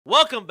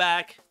Welcome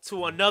back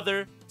to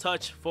another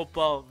touch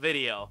football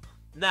video.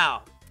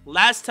 Now,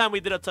 last time we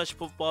did a touch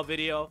football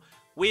video,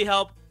 we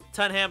helped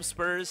Tottenham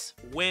Spurs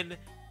win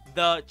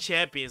the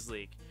Champions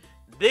League.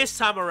 This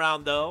time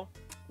around though,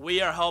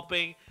 we are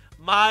helping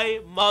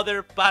my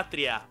mother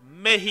patria,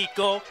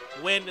 Mexico,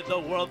 win the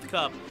World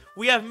Cup.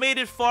 We have made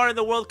it far in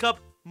the World Cup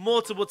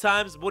multiple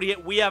times, but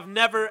we have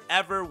never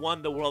ever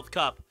won the World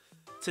Cup.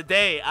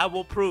 Today, I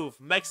will prove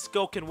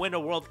Mexico can win a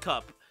World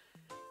Cup.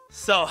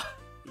 So,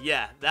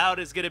 yeah, that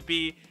is going to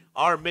be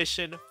our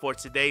mission for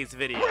today's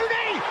video. Where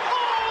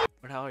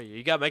the hell are you?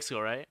 You got Mexico,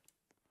 right?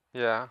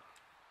 Yeah.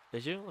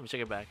 Did you? Let me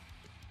check it back.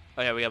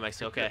 Oh, yeah, we got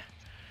Mexico. Okay.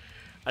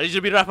 I need you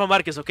to be Rafa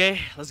Marquez,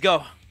 okay? Let's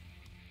go.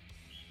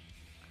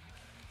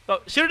 Oh,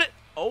 shoot it.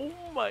 Oh,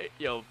 my.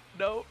 Yo,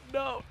 no.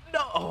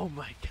 Oh,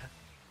 my God.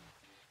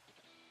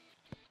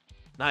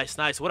 Nice,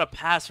 nice. What a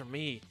pass from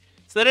me.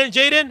 Is that in,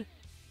 Jaden?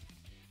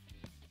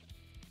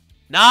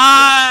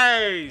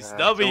 Nice! Yeah,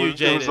 W,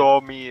 Jaden. It was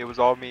all me. It was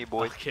all me,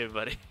 boy. Okay,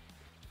 buddy.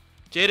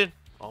 Jaden.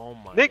 Oh,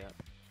 my Nick. God.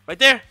 Right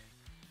there.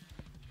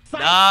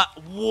 Nah.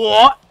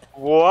 What?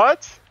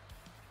 What?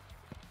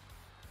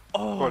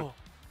 Oh.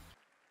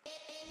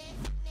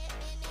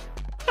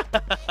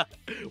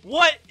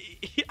 What?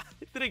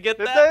 Didn't get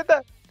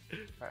that?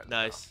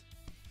 Nice.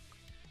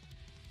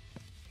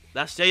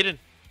 That's Jaden.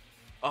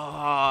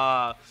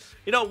 Ah,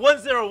 you know,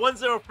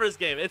 1-0 first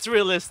game. It's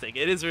realistic.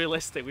 It is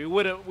realistic. We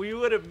would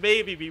have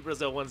maybe beat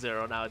Brazil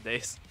 1-0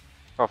 nowadays.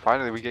 Oh,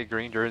 finally we get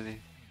green jersey.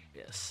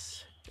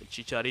 Yes.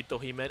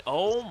 Chicharito Jimenez.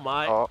 Oh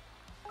my. Oh.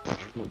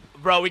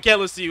 Bro, we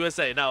can't lose to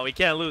USA. No, we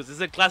can't lose. This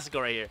is a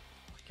classical right here.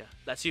 Okay,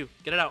 that's you.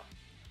 Get it out.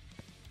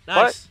 Nice.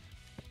 What?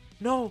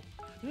 No.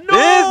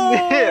 No.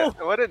 Isn't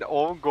it? What an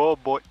own goal,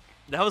 boy.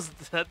 That was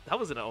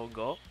an own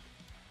goal.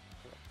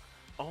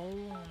 Oh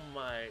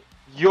my.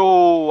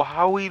 Yo,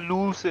 how we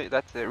lose it?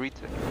 That's it.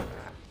 Retake.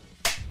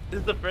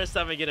 This is the first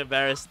time I get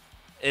embarrassed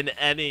in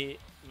any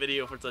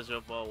video for touch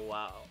football.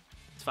 Wow.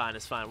 It's fine.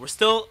 It's fine. We're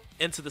still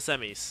into the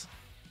semis.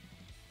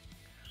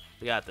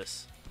 We got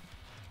this.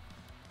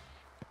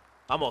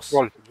 Almost.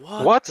 Roll.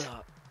 What? The...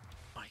 Oh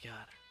my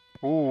God.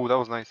 Ooh, that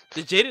was nice.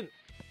 Did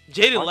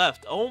Jaden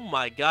left. Oh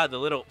my God. The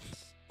little.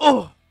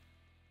 Oh.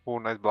 Oh,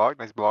 nice block.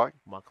 Nice block.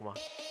 Come on. Come on.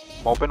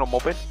 I'm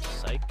open.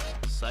 Psych.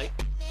 Psych.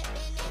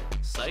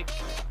 Psych.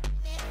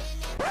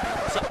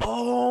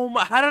 Oh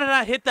my. How did I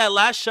not hit that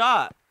last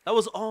shot? That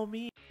was all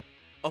me.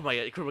 Oh my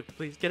God.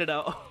 Please get it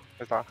out.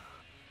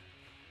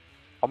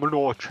 I'm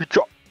gonna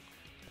chicha.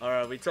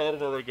 Alright, we tied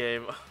another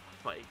game. Oh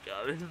my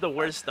God. This is the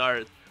worst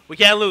start. We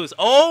can't lose.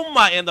 Oh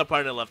my. And the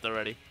partner left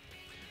already.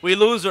 We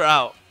lose or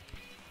out.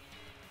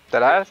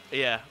 That ass?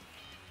 Yeah.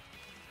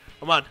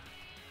 Come on.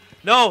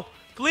 No.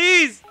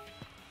 Please.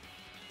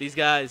 These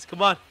guys.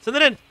 Come on. Send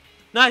it in.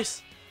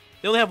 Nice.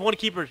 They only have one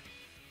keeper.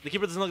 The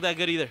keeper doesn't look that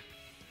good either.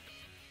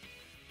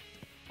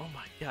 Oh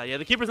my God. Yeah,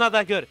 the keeper's not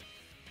that good.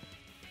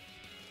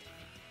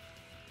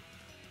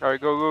 Alright,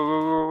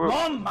 go.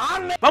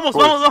 Vamos.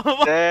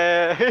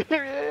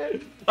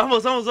 Damn.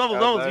 Vamos.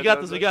 We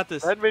got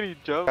this. That many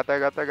jumps.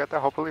 Got that.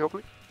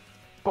 Hopefully.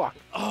 Fuck.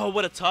 Oh,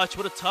 what a touch.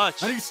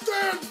 And he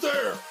stands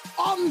there,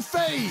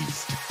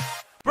 unfazed.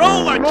 Bro,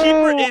 our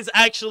keeper is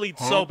actually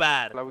so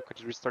bad. We could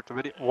just restart the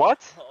video.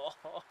 What?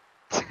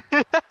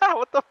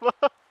 What the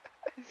fuck?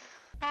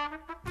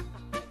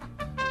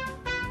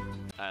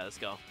 Alright, let's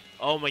go.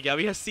 Oh my God,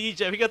 we got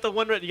CJ. We got the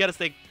one red. You gotta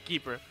stay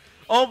keeper.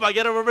 Oh my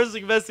God, I'm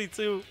reversing Messi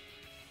too.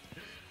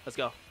 Let's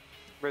go.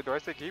 Wait, do I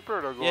stay keeper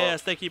or do I go Yeah, up?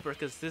 stay keeper,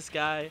 because this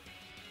guy.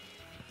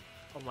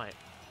 Oh my.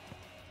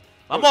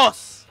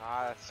 Vamos!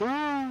 Nice.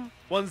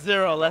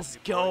 1-0, let's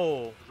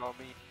go. It's all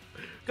me.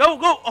 Go!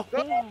 Oh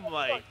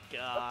my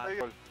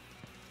God.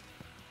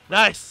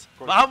 Nice.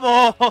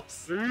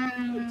 Vamos!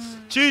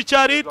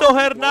 Chicharito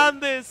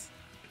Hernandez.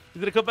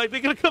 He's gonna come back. They're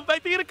gonna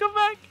come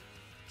back.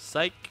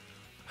 Psych.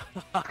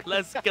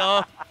 Let's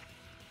go.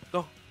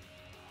 Go.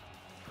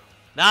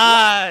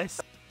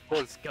 Nice.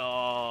 Let's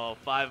go.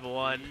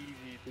 5-1.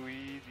 Easy, too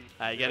easy.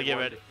 Alright, you gotta get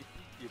ready.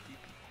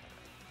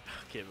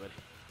 Okay, buddy.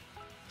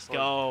 Let's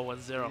go.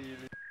 1-0.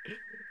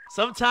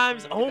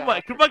 Sometimes, oh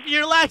my, Krabaki,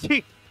 you're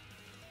lagging.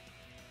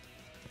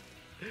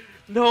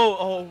 No,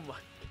 oh my.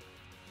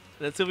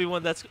 That's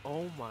 2v1. That's,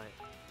 oh my.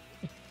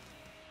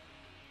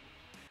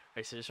 Are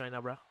you serious right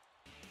now, bro?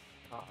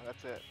 Oh,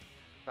 that's it.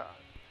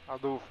 I'll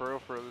do it for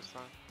real this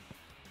time.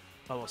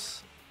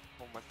 Vamos.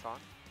 Oh my son.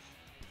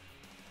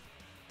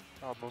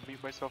 I'm gonna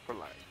mute myself for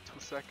like 2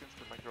 seconds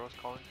till my girl's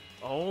calling.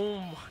 Oh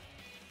my.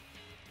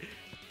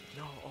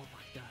 No, oh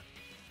my God.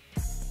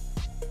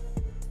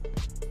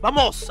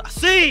 Vamos,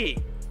 así.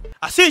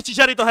 Así,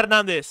 Chicharito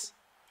Hernández.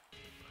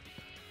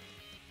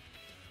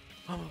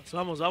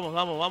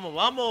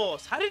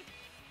 Vamos. How did...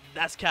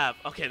 That's cap.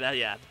 Okay,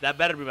 that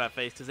better be my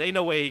face, because ain't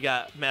no way he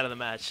got man of the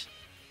match.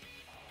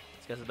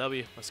 This guy's a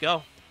W. Let's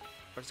go.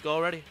 First goal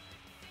already.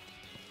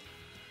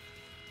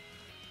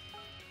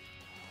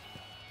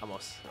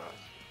 Vamos.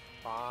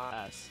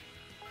 Pass.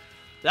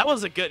 That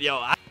was a good...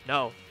 Yo,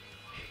 no.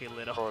 Hey,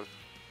 little.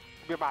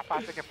 Be my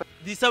 5 second.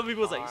 These some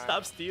people's like,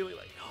 stop stealing.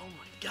 Like, oh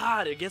my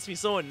God, it gets me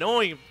so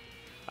annoying.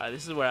 Alright,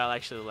 this is where I'll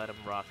actually let him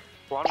rock.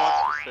 Juan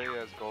wants to stay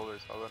as goalie,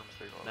 so I'll let him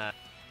stay goalie. Nah.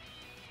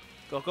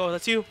 Go,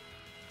 that's you.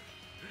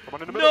 Come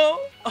on in the middle.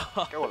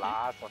 No!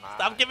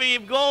 Stop giving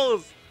him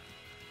goals!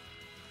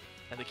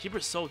 And the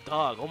keeper's so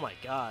dog. Oh my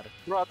god.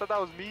 Bro, I thought that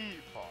was me.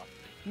 Fuck.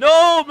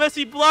 No!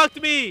 Messi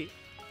blocked me!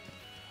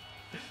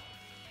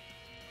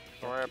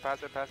 Alright,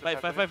 pass it. Fight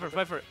for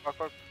it.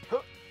 Fuck.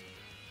 Huh.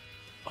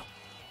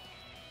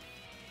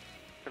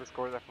 Could have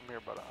scored that from here,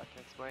 but I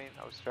can't explain.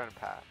 I was trying to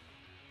pass.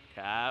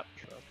 Cap.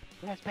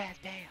 Pass.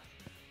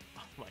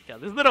 Oh my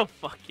god, this little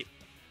fucking...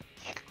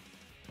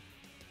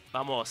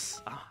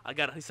 Vamos.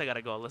 At least I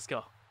gotta go. Let's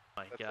go. Oh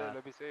my That's god. it.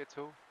 Let me say it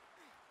too.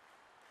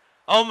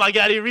 Oh my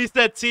god, he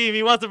reset team.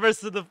 He wants to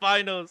versus the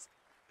finals.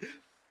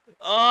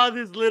 Oh,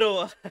 this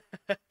little...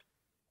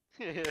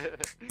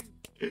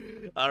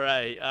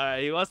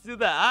 Alright. He wants to do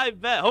that. I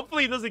bet.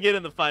 Hopefully he doesn't get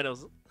in the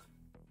finals.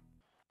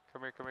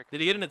 Come here.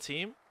 Did he get in a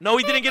team? No,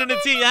 he didn't get in a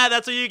team. Yeah,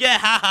 that's what you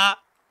get.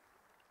 Ha.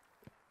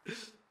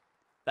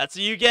 That's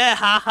what you get.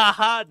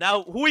 Ha.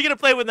 Now, who are you going to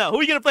play with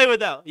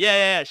now?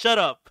 Yeah. Shut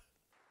up.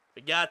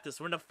 We got this.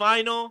 We're in the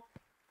final.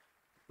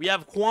 We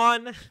have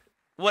Juan.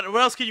 What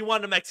else could you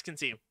want in a Mexican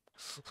team?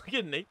 Look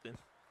at Nathan.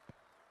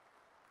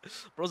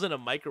 Bro's in a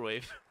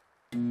microwave.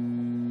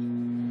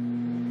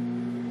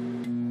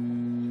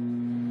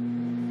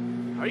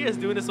 How are you guys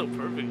doing this so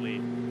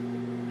perfectly?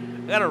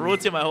 I gotta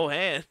rotate my whole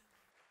hand.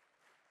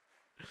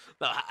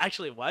 No,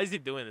 actually, why is he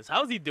doing this?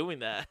 How is he doing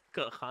that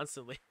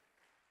constantly?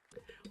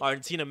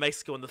 Argentina,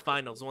 Mexico in the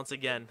finals once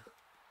again.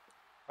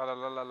 I'm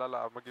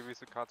gonna give you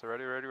some content.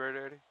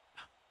 Ready?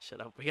 Shut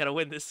up. We gotta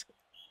win this.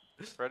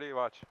 Ready?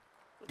 Watch.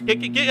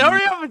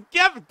 Hurry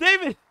up,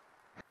 David!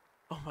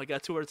 Oh my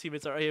god, 2 of our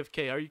teammates are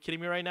AFK. Are you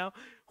kidding me right now?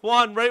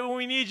 Juan, right when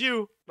we need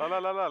you. La.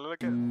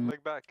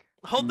 Look back.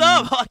 Hold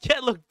up. I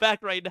can't look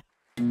back right now.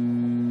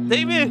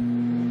 David!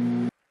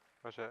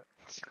 Watch that.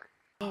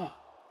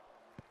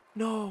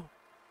 No.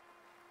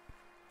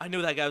 I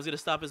knew that guy was gonna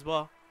stop his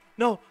ball.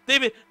 No,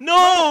 David! No!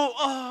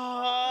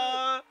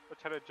 Oh! I'm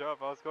trying to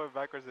jump. I was going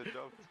backwards and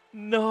jumped.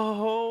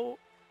 No.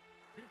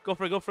 Go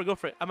for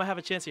it. I might have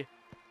a chance here.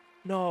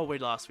 No, we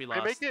lost. Can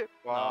you make it?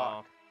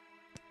 Wow.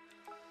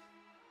 No.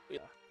 Yeah.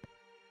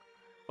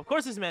 Of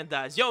course this man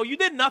dies. Yo, you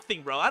did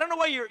nothing, bro. I don't know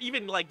why you're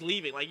even, like,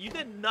 leaving. Like, you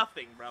did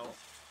nothing, bro.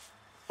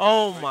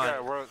 Oh, my.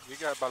 You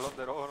got Balón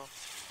de Oro.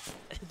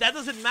 That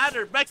doesn't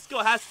matter. Mexico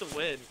has to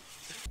win.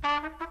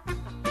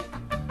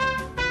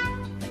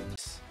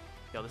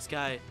 Yo, this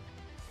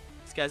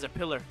guy's a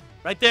pillar.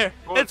 Right there.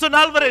 Edson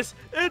Alvarez.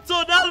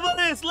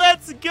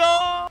 Let's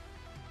go.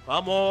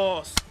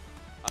 Vamos.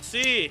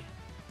 Así.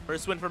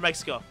 First win for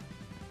Mexico.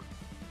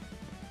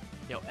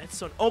 Yo,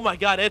 Edson. Oh, my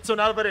God. Edson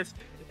Alvarez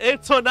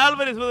with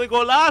a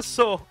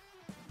golazo.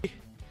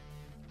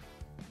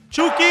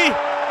 Chucky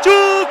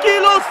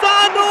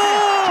Lozano.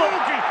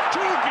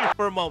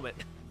 For a moment.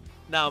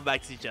 Now I'm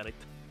back to Janic.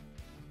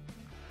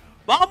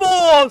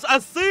 Vamos.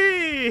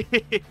 Así.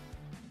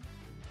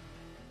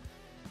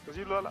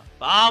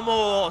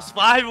 Vamos!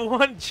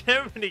 5-1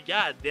 Germany.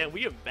 God damn,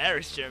 we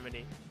embarrassed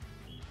Germany.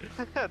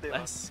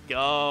 Let's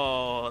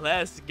go.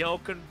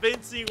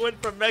 Convincing win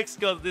for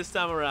Mexico this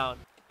time around.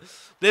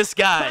 This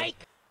guy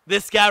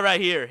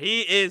right here,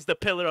 he is the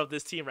pillar of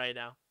this team right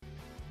now.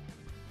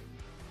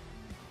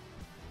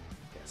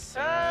 Yes,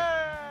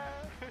 sir.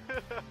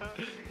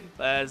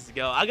 Let's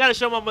go. I gotta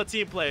show him I'm a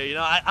team player. You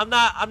know, I'm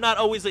not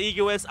always an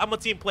egoist. I'm a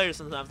team player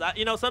sometimes.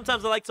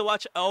 Sometimes I like to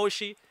watch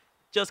Aoshi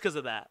just because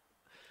of that.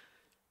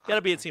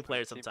 Gotta be a team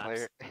player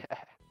sometimes.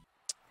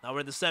 Now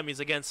we're in the semis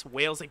against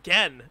Wales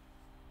again.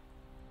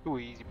 Too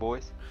easy,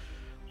 boys.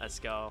 Let's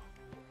go.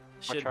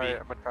 I'm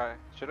gonna try.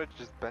 Should I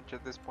just bench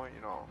at this point?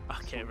 You know.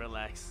 Okay,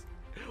 relax.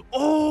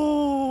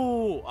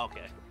 Oh!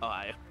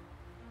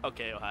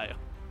 Okay, Ohio.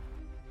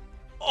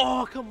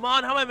 Oh, come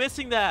on. How am I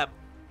missing that?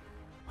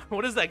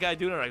 What is that guy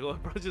doing right now?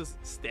 Bro's just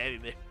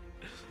standing there.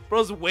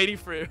 Bro's waiting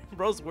for it.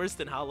 Bro's worse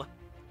than Hala.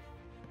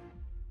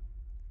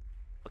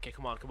 Okay,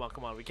 come on.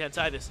 We can't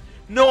tie this.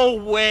 No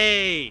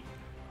way!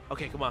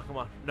 Okay, come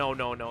on. No,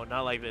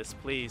 not like this,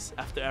 please.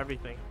 After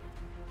everything.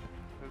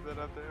 Is that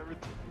after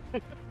everything?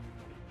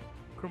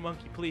 Crew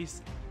monkey,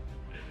 please.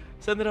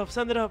 Send it up.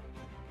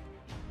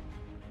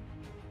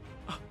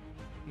 Oh,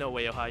 no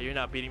way, Ohio. You're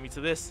not beating me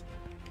to this.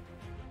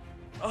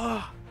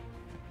 Oh.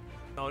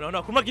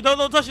 No. Crew monkey,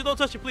 don't touch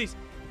it, please.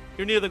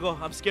 You're near the goal.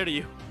 I'm scared of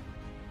you.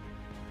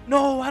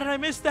 No, how did I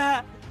miss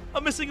that?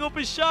 I'm missing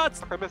open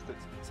shots. I missed it.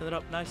 Send it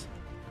up, nice.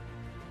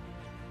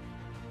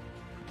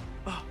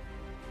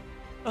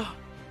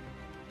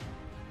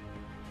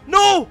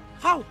 No!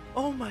 How?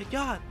 Oh my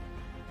god.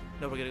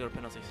 No, we're gonna go to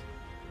penalties.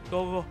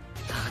 Go.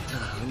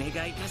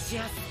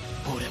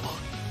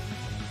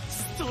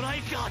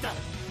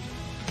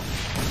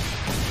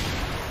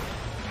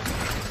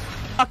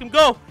 Fuck him,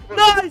 go!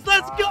 Nice!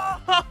 Let's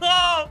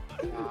go!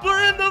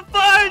 We're in the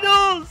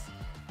finals!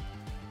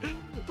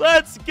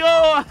 Let's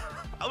go!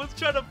 I was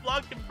trying to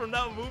block him from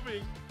not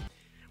moving.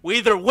 We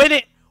either win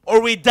it or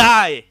we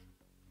die.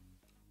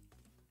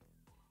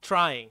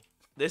 Trying.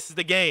 This is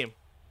the game.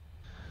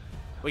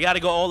 We gotta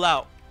go all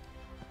out.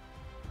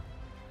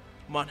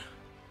 Come on.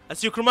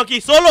 That's you, Kurumaki.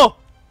 Solo!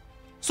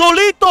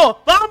 Solito!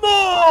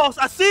 Vamos!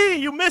 Así!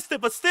 You missed it,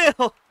 but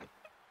still.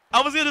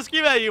 I was gonna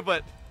scream at you,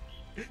 but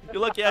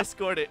you're lucky I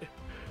scored it.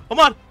 Come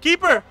on,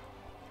 keeper!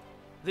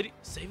 Did he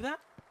save that?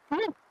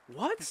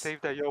 What? He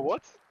saved that, yo,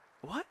 what?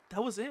 What?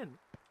 That was in.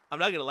 I'm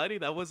not gonna lie to you,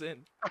 that was in.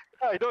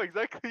 I know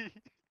exactly.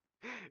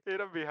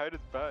 Hit him behind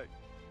his back.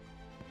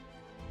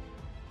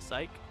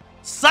 Psych.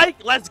 Psych!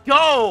 Let's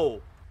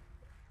go!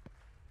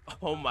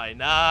 Oh my,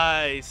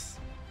 nice.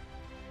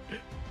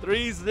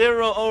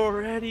 3-0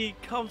 already.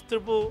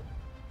 Comfortable.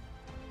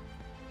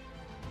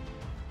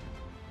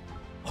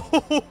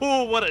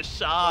 Oh, what a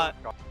shot.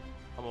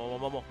 Come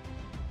on.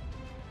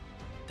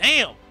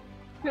 Damn.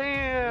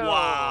 Damn.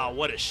 Wow,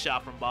 what a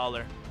shot from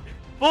Baller.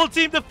 Full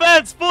team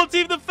defense. Full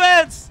team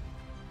defense.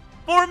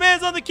 4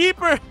 mans on the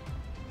keeper.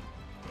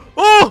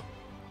 Oh!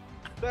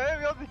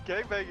 Damn, y'all be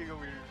gangbanging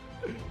over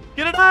here.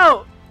 Get it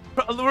out.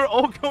 We're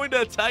all going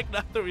to attack now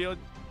after we all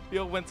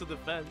went to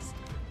defense.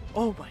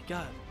 Oh my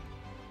god.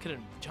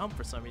 Couldn't jump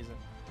for some reason.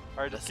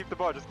 Alright, just keep the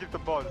ball. Just keep the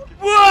ball. Just keep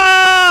the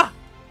Wah!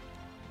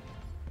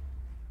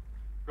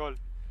 goal.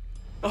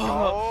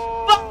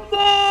 Oh.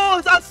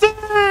 ¡Vamos!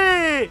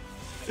 ¡Así!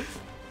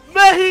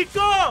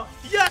 ¡México!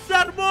 ¡Ya se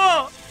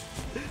armó!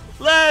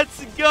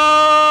 Let's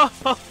go!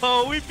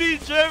 We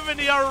beat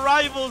Germany, our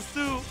rivals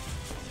too.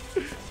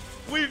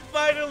 We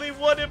finally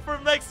won it for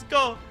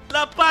Mexico.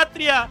 La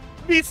patria,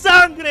 mi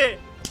sangre.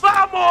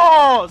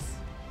 ¡Vamos!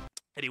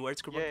 Eddie,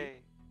 where's Kurumaki? Yay.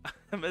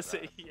 I'm gonna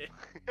say yeah.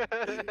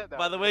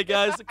 By the way,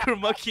 guys,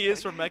 Kurumaki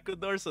is from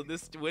Ecuador, so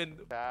this win.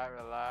 Nah,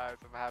 relax.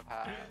 I'm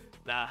half.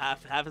 Nah,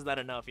 half is not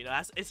enough. You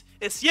know, it's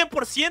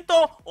 100%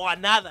 o a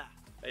nada.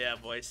 Yeah,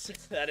 boys,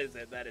 that is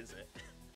it.